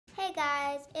Hey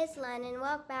guys, it's London.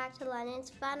 Welcome back to London's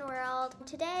Fun World.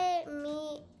 Today,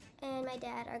 me and my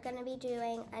dad are going to be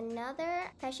doing another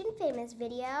Fashion Famous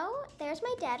video. There's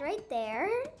my dad right there.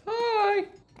 Hi!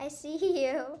 I see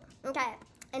you. Okay,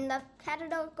 and the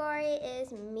category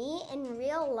is me in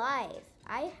real life.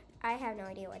 I have no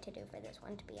idea what to do for this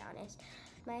one, to be honest.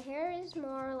 My hair is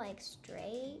more like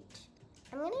straight.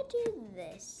 I'm going to do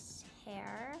this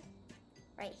hair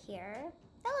right here.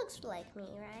 That looks like me,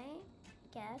 right?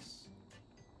 Guess.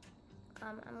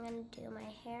 I'm gonna do my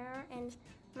hair, and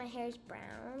my hair's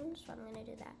brown, so I'm gonna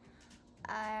do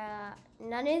that.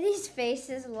 None of these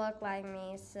faces look like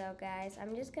me, so guys,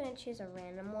 I'm just gonna choose a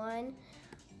random one.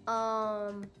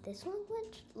 This one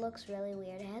looks really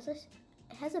weird. It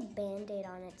has a band-aid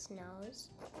on its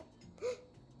nose.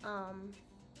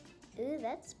 Ooh,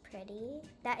 that's pretty.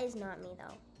 That is not me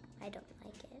though. I don't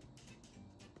like it.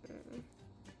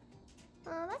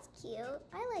 Oh, that's cute.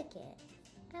 I like it.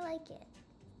 I like it.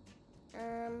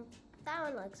 That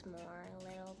one looks a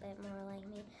little bit more like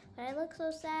me. But I look so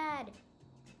sad.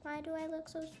 Why do I look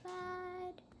so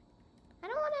sad? I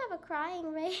don't want to have a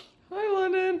crying face. Hi,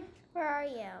 London. Where are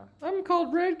you? I'm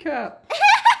called Redcap.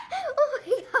 Oh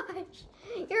my gosh.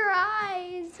 Your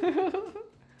eyes. Woo!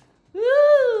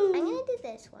 I'm going to do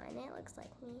this one. It looks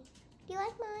like me. Do you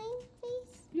like mine,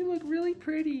 face? You look really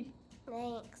pretty.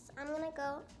 Thanks. I'm going to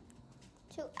go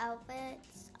to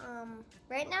outfits.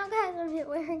 Right now, guys, I'm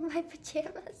wearing my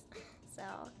pajamas,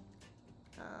 so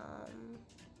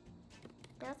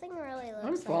nothing really looks.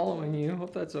 I'm following you.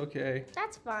 Hope that's okay.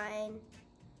 That's fine.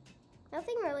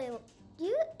 Nothing really. If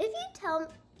you tell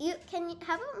me,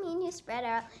 how about me and you spread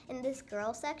out in this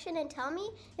girl section and tell me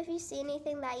if you see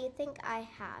anything that you think I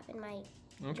have in my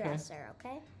dresser,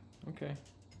 okay? Okay.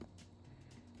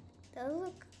 Those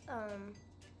look.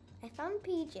 I found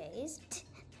PJs.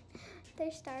 They're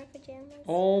star pajamas.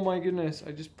 Oh my goodness,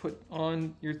 I just put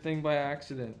on your thing by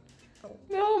accident. Oh.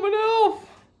 No, I'm an elf!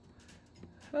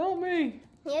 Help me!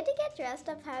 You had to get dressed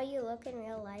up how you look in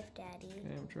real life, Daddy.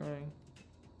 Okay, I'm trying.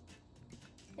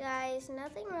 Guys,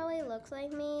 nothing really looks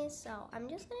like me, so I'm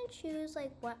just gonna choose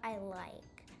like what I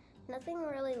like. Nothing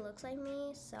really looks like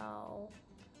me, so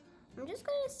I'm just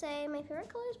gonna say my favorite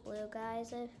color is blue,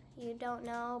 guys, if you don't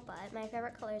know, but my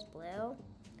favorite color is blue.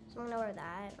 So I'm gonna wear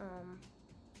that.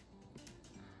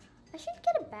 I should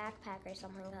get a backpack or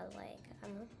something, cause like I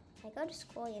go to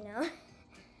school, you know,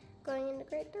 going into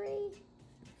grade 3.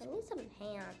 I need some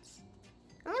pants.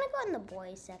 I'm gonna go in the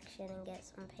boys section and get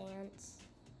some pants,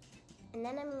 and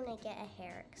then I'm gonna get a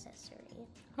hair accessory.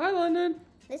 Hi, London.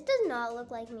 This does not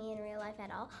look like me in real life at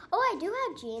all. Oh, I do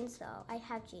have jeans though. I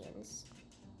have jeans.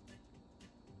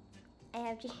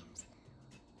 And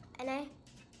I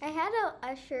had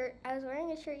a shirt. I was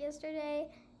wearing a shirt yesterday,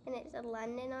 and it said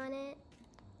London on it.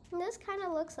 And this kind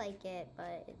of looks like it,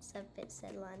 but except it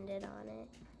said London on it.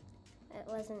 It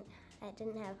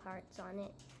didn't have hearts on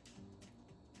it.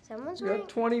 Someone's You wearing... got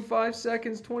 25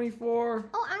 seconds, 24.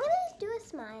 Oh, I'm gonna do a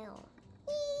smile.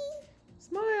 Whee!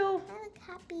 Smile. I look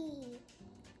happy.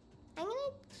 I'm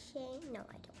gonna change, no,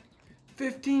 I don't want to.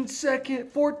 15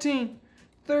 seconds, 14,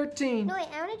 13. No, wait,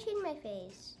 I wanna change my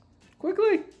face.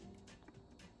 Quickly.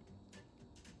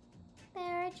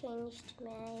 There, I changed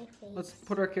my face. Let's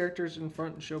put our characters in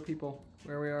front and show people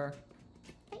where we are.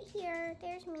 Right here,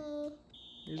 there's me.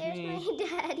 Here's me. My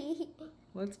daddy.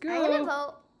 Let's go. I'm gonna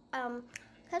vote,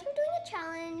 because we're doing a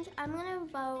challenge, I'm gonna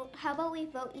vote, how about we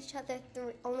vote each other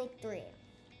only 3?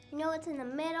 You know what's in the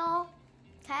middle,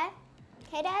 okay?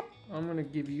 Okay, Dad? I'm gonna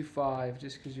give you 5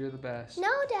 just because you're the best.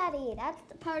 No, Daddy, that's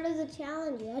the part of the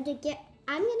challenge. You have to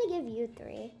I'm gonna give you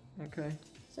 3. Okay.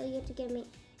 So you have to give me.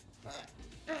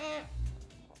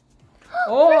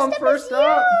 Oh, I'm first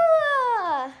up.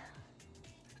 You.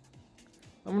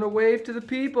 I'm gonna wave to the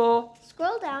people.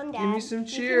 Scroll down, Dad. Give me some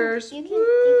cheers. You can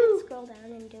scroll down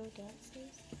and do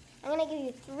dances. I'm gonna give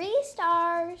you 3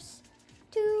 stars.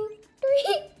 2,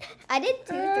 3. I did 2,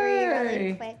 3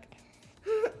 really quick.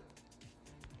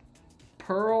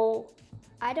 Pearl.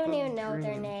 I don't even know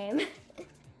their Green. name.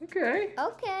 Okay.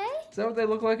 Okay. Is that what they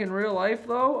look like in real life,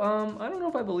 though? I don't know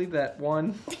if I believe that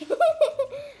one.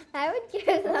 I would give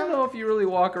I don't them. know if you really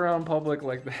walk around public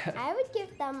like that. I would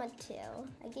give them a 2.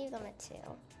 I gave them a 2.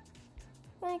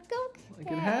 Like, okay.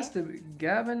 Like it has to be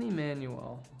Gavin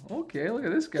Emmanuel. Okay, look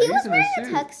at this guy. He He's was in wearing a a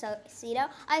suit. tuxedo.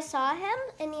 I saw him,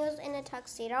 and he was in a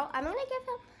tuxedo. I'm gonna give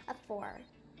him a 4.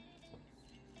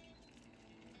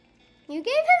 You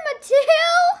gave him a 2?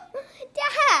 Dad!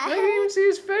 I didn't even see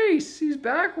his face. He's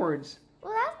backwards.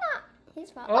 Well, that's not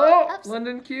his fault. Oh, Oops.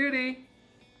 London Cutie.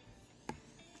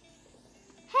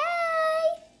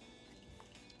 Hey!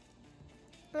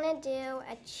 I'm gonna do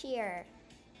a cheer.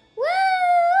 Woo!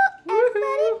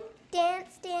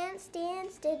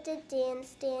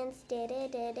 dance, dance,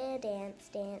 dance,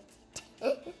 dance.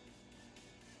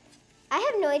 I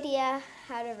have no idea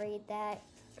how to read that.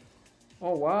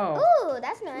 Oh, wow. Ooh,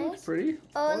 that's nice. That's pretty.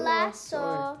 Hola,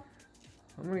 Sorry.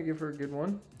 I'm going to give her a good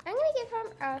one. I'm going to give her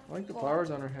a I like the 4.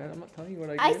 flowers on her head. I'm not telling you what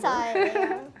I gave her. I saw it,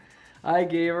 Leo. I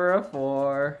gave her a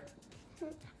 4.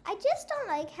 I just don't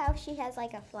like how she has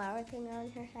like a flower thing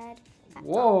on her head. That's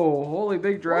Whoa, all. holy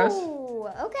big dress. Ooh,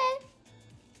 okay.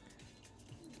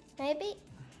 Maybe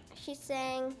she's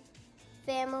saying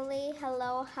family,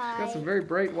 hello, hi. She's got some very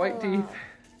bright white hello. teeth.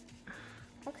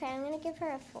 Okay, I'm going to give her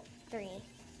a 3.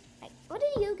 What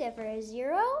did you give her, a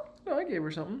 0? No, I gave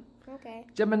her something. Okay.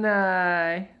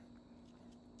 Gemini.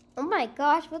 Oh my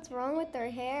gosh, what's wrong with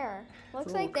their hair?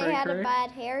 Looks like they had a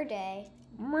bad hair day.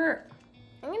 Mer.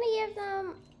 I'm going to give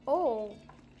them, oh.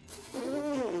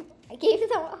 I gave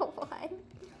them a 1.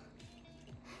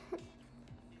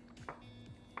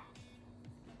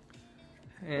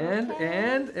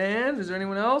 And is there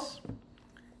anyone else?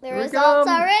 The results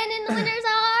are in and the winners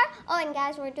are. Oh, and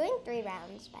guys, we're doing 3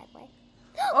 rounds, by the way.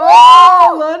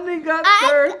 Oh, Lundy got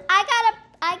third.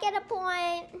 I get a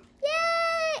point.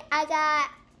 Yay!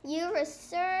 You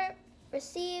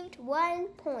received 1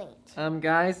 point.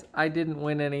 Guys, I didn't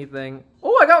win anything.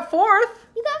 Oh, I got 4th.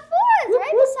 You got 4th, whoop,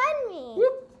 right whoop. beside me.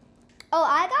 Whoop. Oh,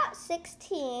 I got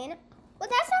 16. Well,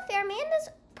 that's not fair. Me and this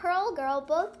Pearl girl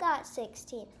both got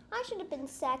 16. I should have been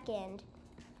 2nd.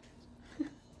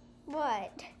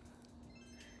 What?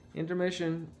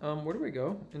 Intermission. Where do we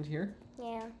go? Into here?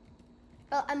 Yeah.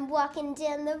 Oh, I'm walking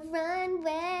down the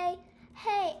runway.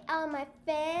 Hey, all my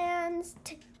fans.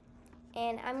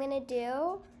 And I'm gonna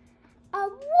do a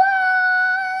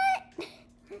what?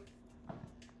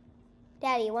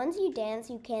 Daddy, once you dance,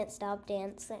 you can't stop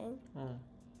dancing. Oh,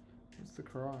 it's the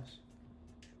cross.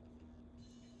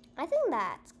 I think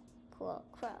that's cool.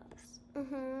 Cross.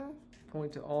 Mm-hmm.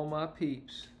 Point to all my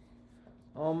peeps.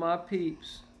 All my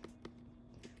peeps.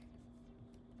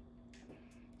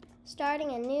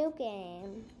 Starting a new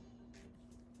game.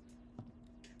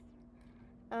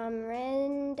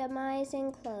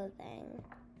 Randomizing clothing.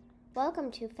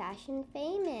 Welcome to Fashion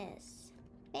Famous.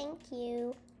 Thank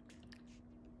you.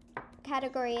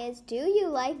 Category is, do you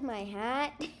like my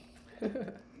hat?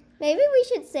 Maybe we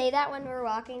should say that when we're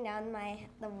walking down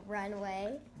the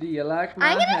runway. Do you like my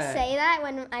hat? I'm gonna say that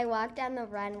when I walk down the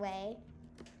runway.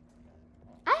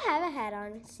 I have a hat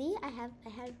on. See, I have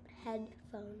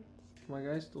headphones. My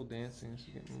guy's still dancing. This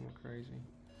is getting a little crazy.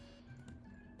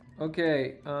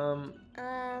 Okay, I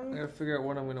gotta figure out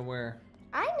what I'm gonna wear.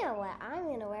 I know what I'm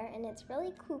gonna wear, and it's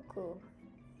really cuckoo.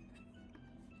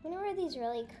 I'm gonna wear these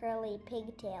really curly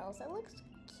pigtails. It looks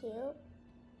cute.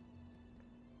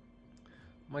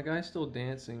 My guy's still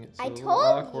dancing. It's I a little told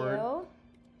awkward. you.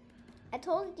 I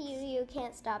told you you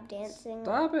can't stop dancing.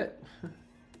 Stop it.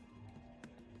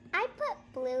 I put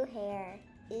blue hair.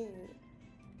 Ew.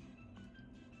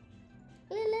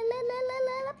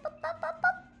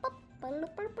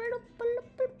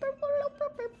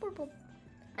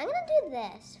 I'm gonna do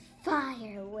this.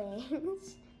 Fire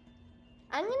wings.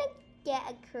 I'm gonna get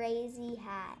a crazy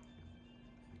hat.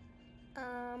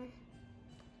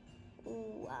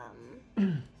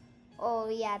 Oh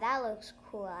yeah, that looks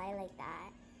cool. I like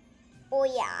that. Oh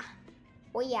yeah.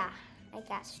 Oh yeah. I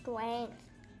got strength.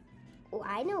 Oh,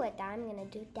 I know what I'm gonna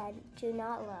do. Dad, do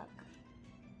not look.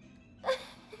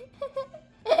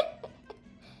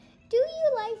 Do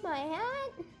you like my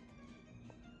hat?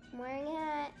 I'm wearing a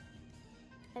hat.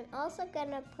 I'm also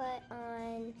gonna put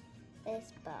on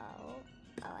this bow.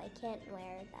 Oh, I can't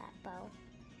wear that bow.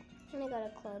 I'm gonna go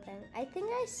to clothing. I think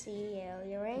I see you.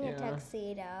 You're wearing a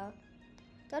tuxedo.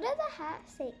 Go to the hat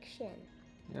section.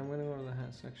 Yeah, I'm gonna go to the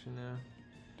hat section now.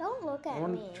 Don't look at me. I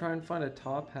want to try and find a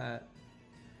top hat.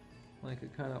 Like a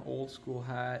kind of old school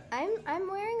hat. I'm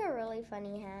wearing a really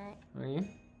funny hat. Are you?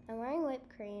 I'm wearing whipped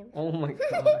cream. Oh my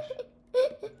gosh.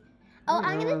 Oh,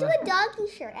 I'm gonna do a doggy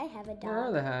shirt. I have a dog. Where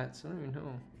are the hats? I don't even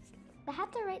know. The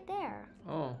hats are right there.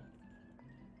 Oh.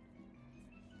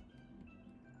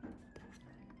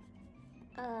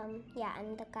 Yeah,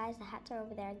 and the hats are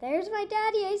over there. There's my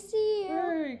daddy. I see you.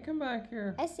 Hey, come back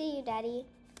here. I see you, daddy.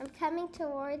 I'm coming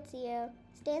towards you.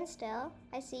 Stand still.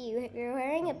 I see you. You're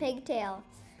wearing a pigtail.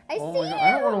 I see you.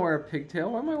 I don't want to wear a pigtail.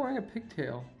 Why am I wearing a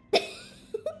pigtail? Get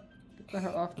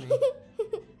that off me.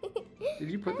 Did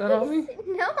you put that on me?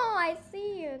 No, I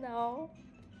see you though.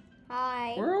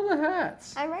 Hi. Where are all the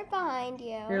hats? I'm right behind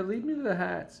you. Here, lead me to the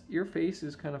hats. Your face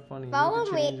is kind of funny. Follow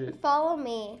you need to change me. It. Follow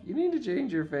me. You need to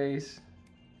change your face.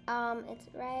 It's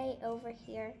right over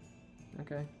here.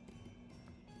 Okay.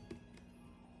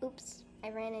 Oops, I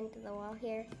ran into the wall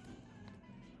here.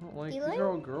 I don't like these are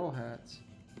all girl hats.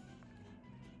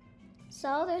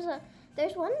 So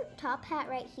there's one top hat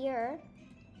right here.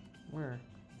 Where?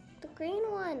 The green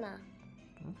one.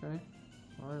 Okay.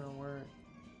 I don't wear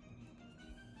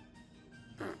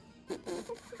it.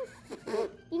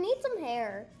 You need some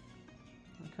hair.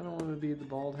 I kind of want to be the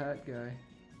bald hat guy.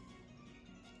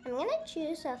 I'm gonna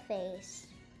choose a face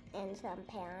and some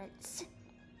pants.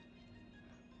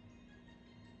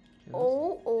 Yes.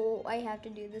 Oh, I have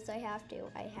to do this. I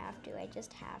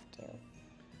just have to.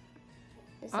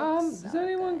 This looks so Has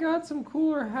anyone good. got some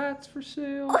cooler hats for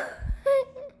sale?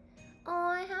 Oh,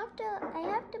 I have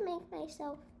to make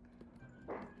myself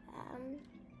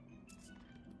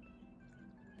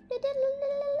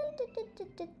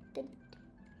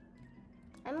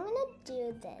I'm gonna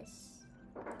do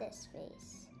this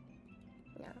face.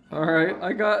 No. Alright,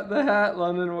 I got the hat,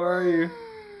 London. Where are you? I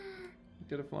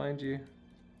gotta find you.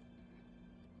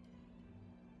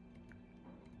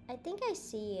 I think I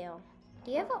see you.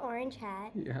 Do you have an orange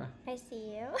hat? Yeah. I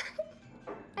see you.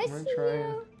 I'm see trying.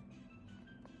 you.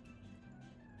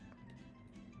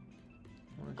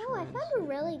 Oh, I found a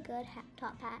really good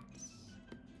top hats.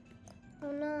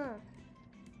 Oh no.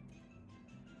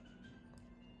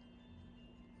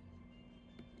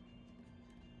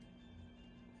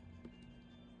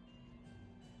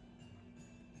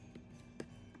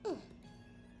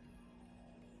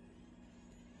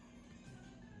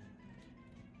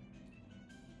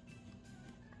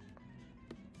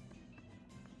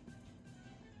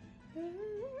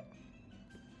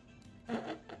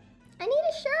 I need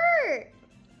a shirt.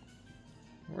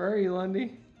 Where are you,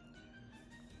 Lundy?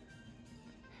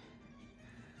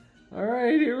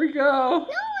 Alright, here we go. No, I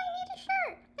need a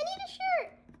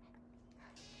shirt.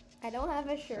 I don't have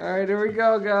a shirt. Alright, here we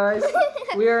go, guys.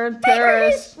 We are in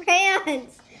Paris.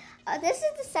 France. This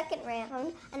is the second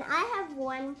round, and I have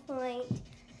 1 point.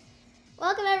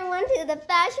 Welcome, everyone, to the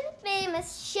Fashion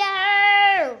Famous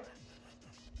Show.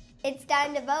 It's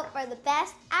time to vote for the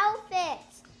best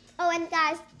outfits. Oh, and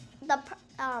guys,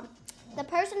 the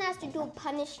person has to do a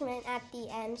punishment at the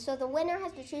end, so the winner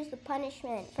has to choose the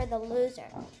punishment for the loser.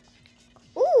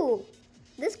 Ooh,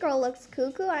 this girl looks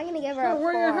cuckoo. I'm gonna give her a 4.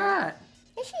 Wearing a hat.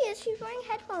 Yes, she is. She's wearing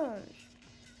headphones.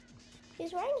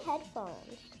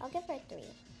 I'll give her a 3.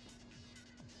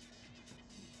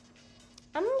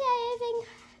 I'm giving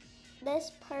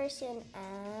this person a...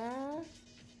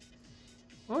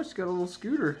 Oh, she's got a little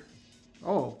scooter.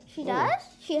 Oh. She does?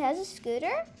 She has a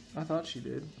scooter? I thought she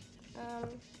did.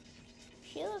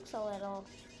 She looks a little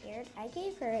weird. I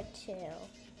gave her a 2.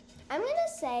 I'm gonna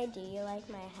say, do you like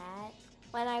my hat?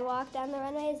 When I walk down the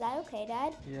runway, is that okay,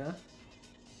 Dad? Yeah.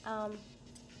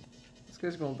 This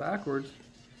guy's going backwards.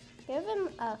 Give him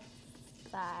a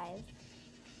 5.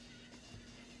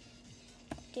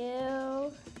 Do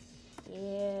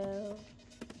you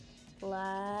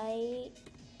like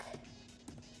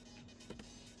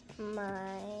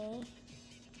my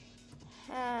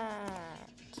hat?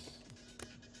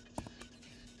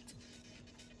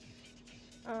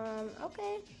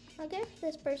 Okay. I'll give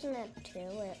this person a 2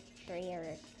 or 3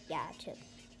 or, yeah, 2.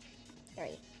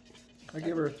 3. I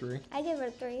give her a 3. I give her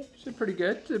a 3. She did pretty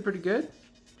good.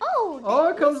 Oh! Oh,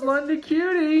 here comes Lundy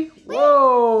Cutie.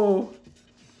 Whoa.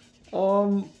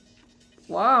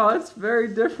 Wow, that's a very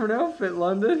different outfit,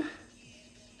 London.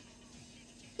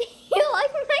 You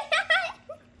like my hat?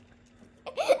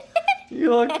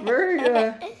 You look very,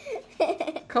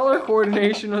 color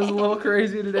coordination was a little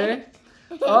crazy today.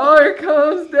 Oh, here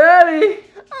comes Daddy.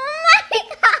 Oh my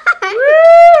god!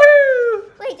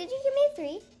 Woo! Wait, did you give me a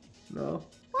 3? No,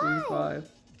 Why? give me 5.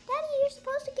 Daddy, you're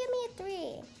supposed to give me a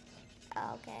 3.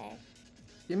 Okay.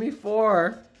 Give me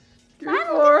 4. Give me Fine,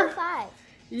 4. I'll give you 5.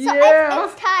 So Yeah.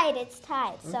 it's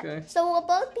tied. So, Okay. so we'll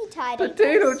both be tied. I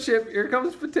Potato guess. chip. Here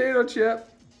comes potato chip.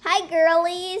 Hi,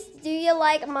 girlies. Do you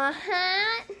like my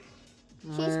hat?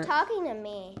 Meh. She's talking to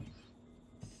me,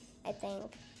 I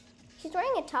think. She's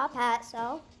wearing a top hat,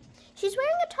 so. She's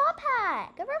wearing a top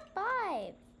hat. Give her 5.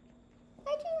 Why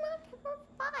do you not give her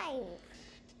 5?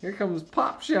 Here comes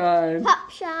Pop Shine. Pop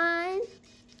shine.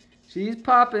 She's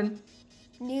popping.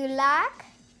 Do you like?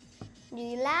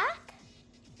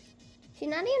 She's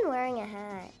not even wearing a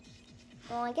hat.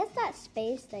 Well, I guess that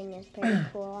space thing is pretty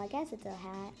cool. I guess it's a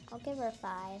hat. I'll give her a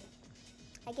 5.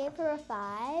 I gave her a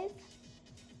 5.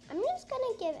 I'm just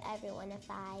gonna give everyone a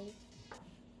 5.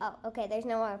 Oh, okay, there's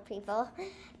no more people.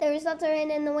 The results are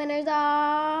in and the winners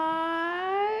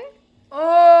are...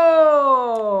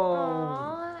 Oh!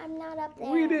 Aw, I'm not up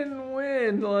there. We didn't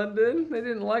win, London. They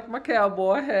didn't like my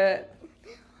cowboy hat.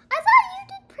 I thought you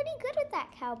did pretty good with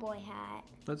that cowboy hat.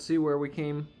 Let's see where we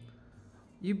came.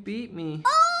 You beat me.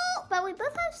 Oh, but we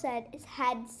both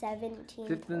had 17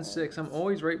 5th and points. 6th. I'm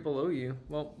always right below you.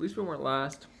 Well, at least we weren't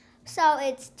last. So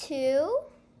it's 2.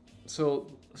 So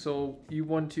you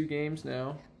won 2 games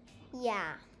now.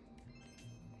 Yeah.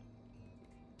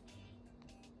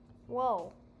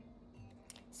 Whoa.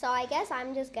 So I guess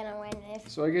I'm just gonna win if.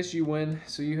 So I guess you win.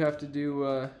 So you have to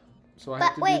do. So I But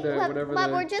have to wait, do the whatever but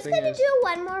the we're just thing gonna is. do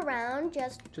one more round,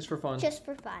 just For fun. Just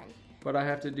for fun. But I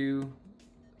have to do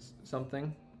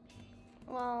something.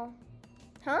 Well,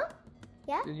 huh?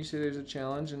 Yeah. Didn't you say there's a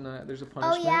challenge and there's a Oh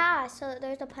punishment? yeah. So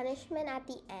there's a punishment at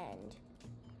the end.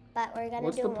 But we're gonna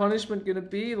What's do the one. punishment gonna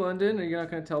be, London? Are you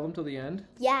not gonna tell them till the end?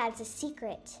 Yeah, it's a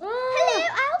secret. Ah! Hello,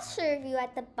 I'll serve you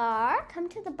at the bar. Come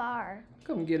to the bar.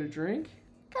 Come get a drink.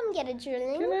 Come get a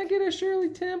drink. Can I get a Shirley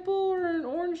Temple or an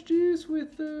orange juice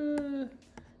with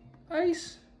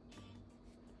ice?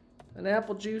 An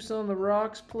apple juice on the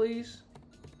rocks, please.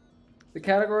 The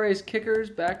category is kickers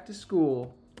back to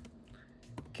school.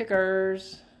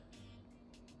 Kickers.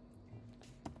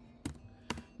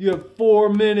 You have 4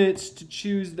 minutes to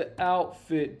choose the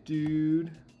outfit, dude.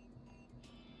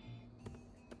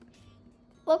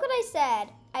 Look what I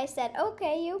said. I said,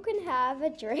 okay, you can have a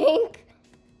drink.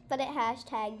 But it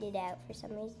hashtagged it out for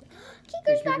some reason.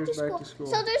 Kickers back to school.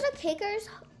 So there's a kickers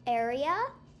area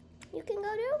you can go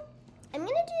to. I'm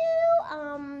gonna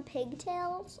do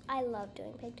pigtails. I love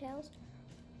doing pigtails.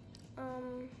 I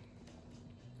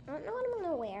don't know what I'm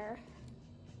gonna wear.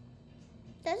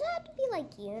 Does it have to be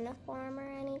like uniform or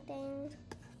anything?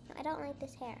 I don't like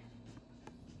this hair.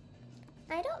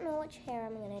 I don't know which hair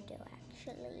I'm gonna do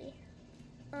actually.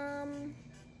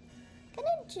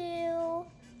 Gonna do.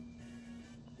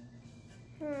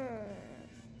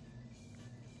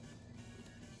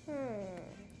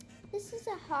 This is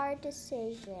a hard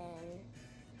decision.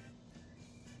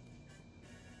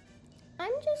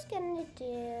 I'm just gonna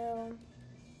do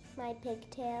my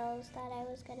pigtails that I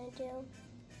was gonna do.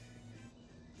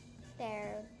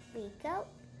 There we go.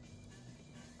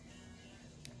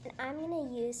 And I'm gonna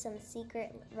use some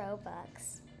secret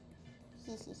Robux.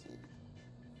 Hee hee hee.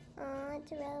 Oh,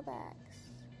 it's Robux.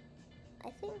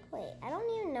 Wait, I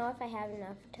don't even know if I have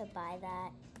enough to buy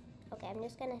that. Okay, I'm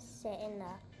just gonna sit in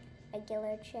the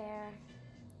regular chair,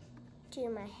 do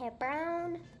my hair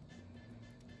brown,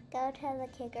 go to the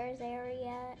kickers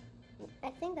area.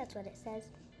 I think that's what it says.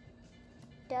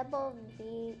 Double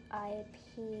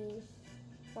VIP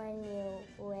when you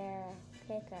wear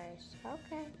kickers.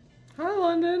 Okay. Hi,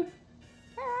 London.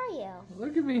 Where are you?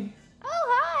 Look at me. Oh,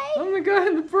 hi. I'm the guy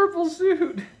in the purple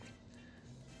suit.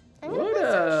 I'm gonna put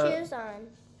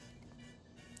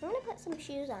some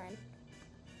shoes on.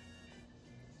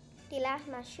 Do you like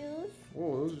my shoes?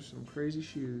 Whoa, those are some crazy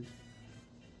shoes.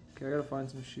 Okay, I gotta find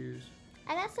some shoes.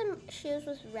 I got some shoes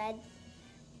with red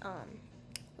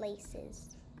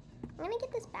laces. I'm gonna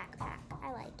get this backpack.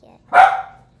 I like it.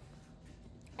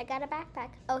 I got a backpack.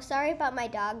 Oh, sorry about my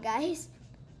dog, guys.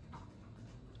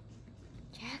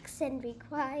 Jackson, be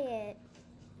quiet.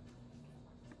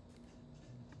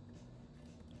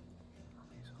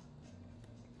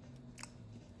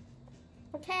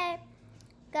 Okay,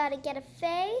 gotta get a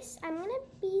face. I'm gonna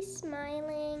be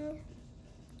smiling.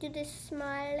 Do this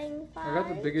smiling face. I got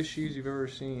the biggest shoes you've ever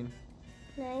seen.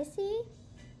 Nicey.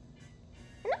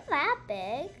 They're not that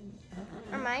big.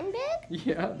 Are mine big?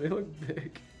 Yeah, they look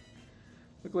big.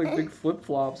 Look like big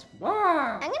flip-flops.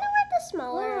 Ah! I'm gonna wear the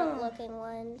smaller looking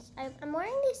ones. I'm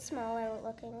wearing these smaller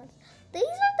looking ones. These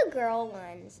are the girl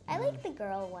ones. I like the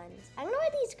girl ones. I'm gonna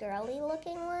wear these girly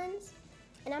looking ones.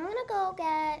 And I'm gonna go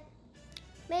get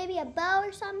maybe a bow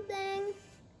or something.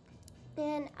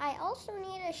 And I also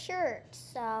need a shirt,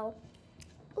 so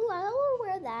ooh, I will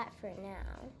wear that for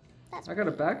now. That's I got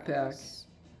a backpack. Nice.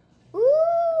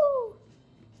 Ooh!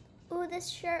 Ooh, this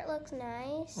shirt looks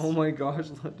nice. Oh my gosh,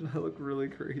 London, I look really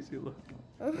crazy. Look.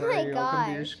 Oh Where my are you? I'll come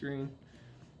to your gosh. screen.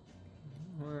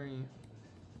 Where are you?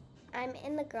 I'm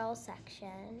in the girls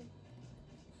section.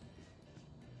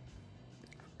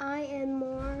 I am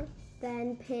more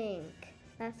than pink.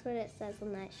 That's what it says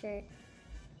on that shirt.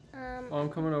 Oh, I'm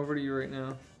coming over to you right now.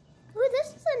 Ooh,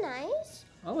 this is a nice.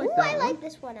 I like Ooh, that I one. like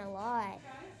this one a lot.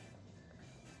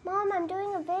 Mom, I'm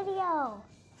doing a video.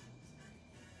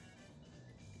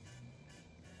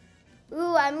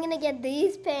 Ooh, I'm gonna get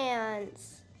these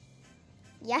pants.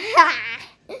 Yeah,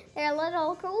 they're a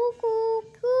little cuckoo.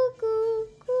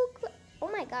 Oh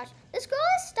my gosh, this girl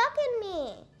is stuck in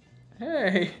me.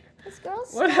 Hey. This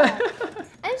girl's What? stuck.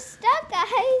 I'm stuck,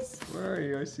 guys. Where are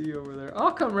you? I see you over there.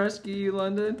 I'll come rescue you,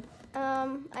 London.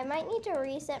 I might need to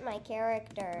reset my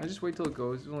character. I just wait till it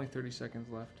goes. There's only 30 seconds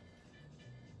left.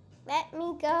 Let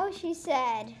me go, she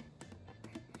said.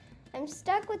 I'm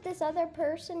stuck with this other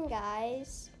person,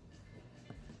 guys.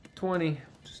 20.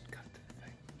 Just cut the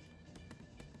thing.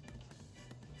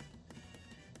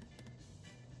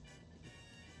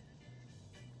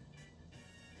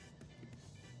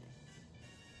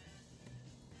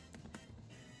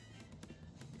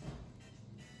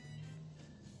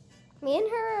 Me and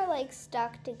her are like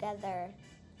stuck together.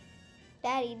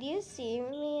 Daddy, do you see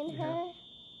me and her?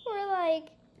 We're like,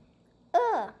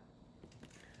 ugh.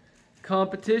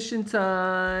 Competition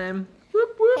time.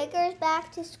 Whoop, whoop. Pickers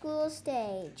back to school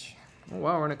stage. Oh,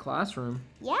 wow, we're in a classroom.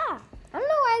 Yeah. I don't know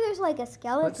why there's like a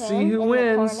skeleton Let's see who in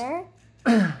wins. the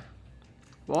corner.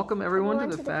 Welcome everyone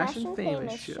to the Fashion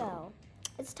Famous Show.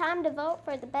 It's time to vote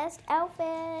for the best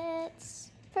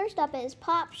outfits. First up is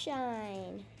Pop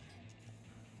Shine.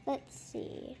 Let's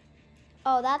see.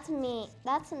 Oh, that's me.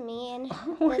 That's me and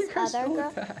this other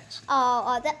girl.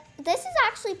 This is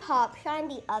actually Pop Shine,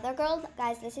 the other girl.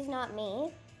 Guys, this is not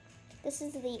me. This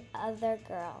is the other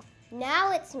girl.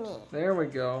 Now it's me. There we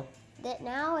go.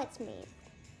 Now it's me.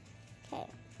 Okay.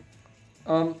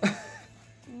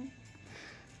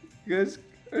 You guys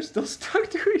are still stuck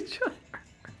to each other.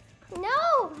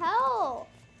 No, help.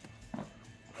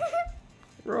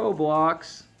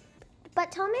 Roblox.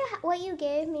 But tell me what you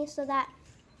gave me so that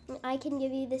I can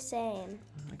give you the same.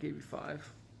 I gave you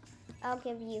 5. I'll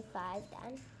give you 5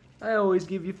 then. I always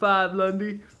give you 5,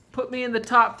 Lundy. Put me in the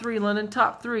top 3, London.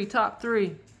 Top 3, top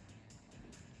 3.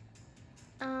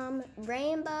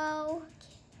 Rainbow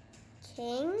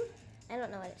King. I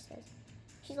don't know what it says.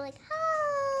 She's like,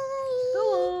 hi.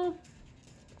 Hello.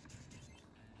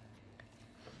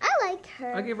 I like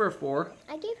her. I gave her a 4.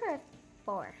 I gave her a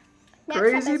 4.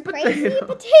 Crazy Next up is potato. Crazy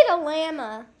Potato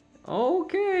Llama.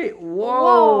 Okay.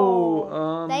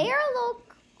 Whoa. They are a little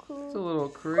cool. It's a little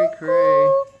cray-cray.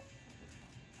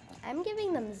 I'm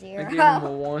giving them 0. I gave him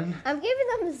a 1. I'm giving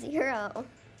them 0.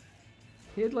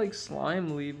 He had like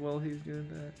slime lead while he's doing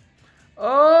that.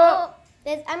 Oh!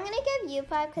 I'm gonna give you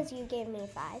 5 because you gave me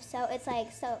 5. So it's like,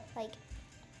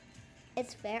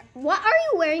 it's fair. What are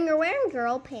you wearing? You're wearing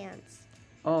girl pants.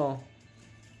 Oh.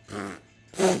 I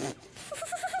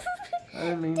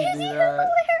didn't mean to do you that.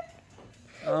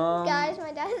 Guys,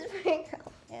 my dad is wearing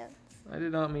girl pants. I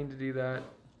did not mean to do that.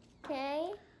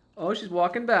 Okay. Oh, she's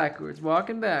walking backwards,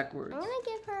 walking backwards. I'm gonna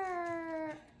give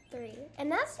her 3.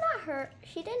 And that's not her.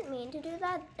 She didn't mean to do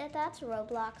that. That's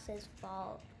Roblox's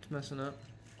fault. It's messing up.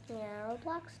 Yeah,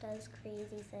 Roblox does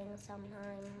crazy things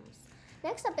sometimes.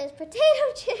 Next up is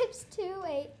Potato Chips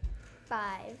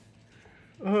 285.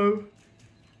 Oh.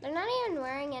 They're not even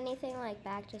wearing anything like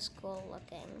back to school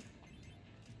looking.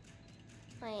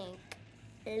 Like,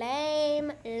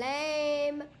 lame.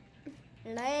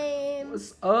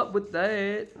 What's up with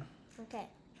that? Okay.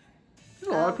 There's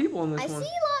a lot of people in this I one. see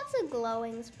lots of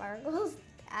glowing sparkles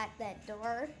at that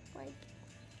door. Like,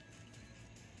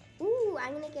 ooh,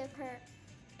 I'm gonna give her.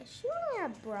 Is she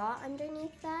wearing a bra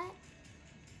underneath that?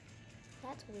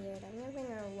 That's weird. I'm giving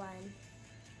her a 1.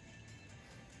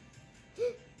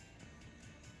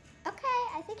 Okay,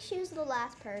 I think she was the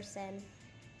last person.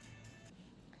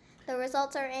 The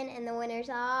results are in, and the winners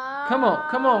are. Come on.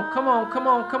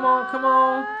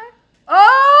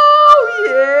 Oh,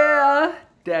 yeah.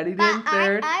 Daddy did in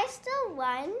 3rd. I still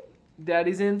won.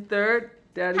 Daddy's in 3rd.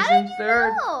 Daddy's How in did you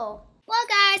 3rd. know? Well,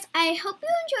 guys, I hope you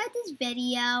enjoyed this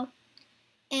video.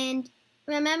 And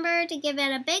remember to give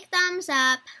it a big thumbs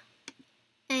up.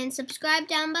 And subscribe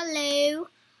down below.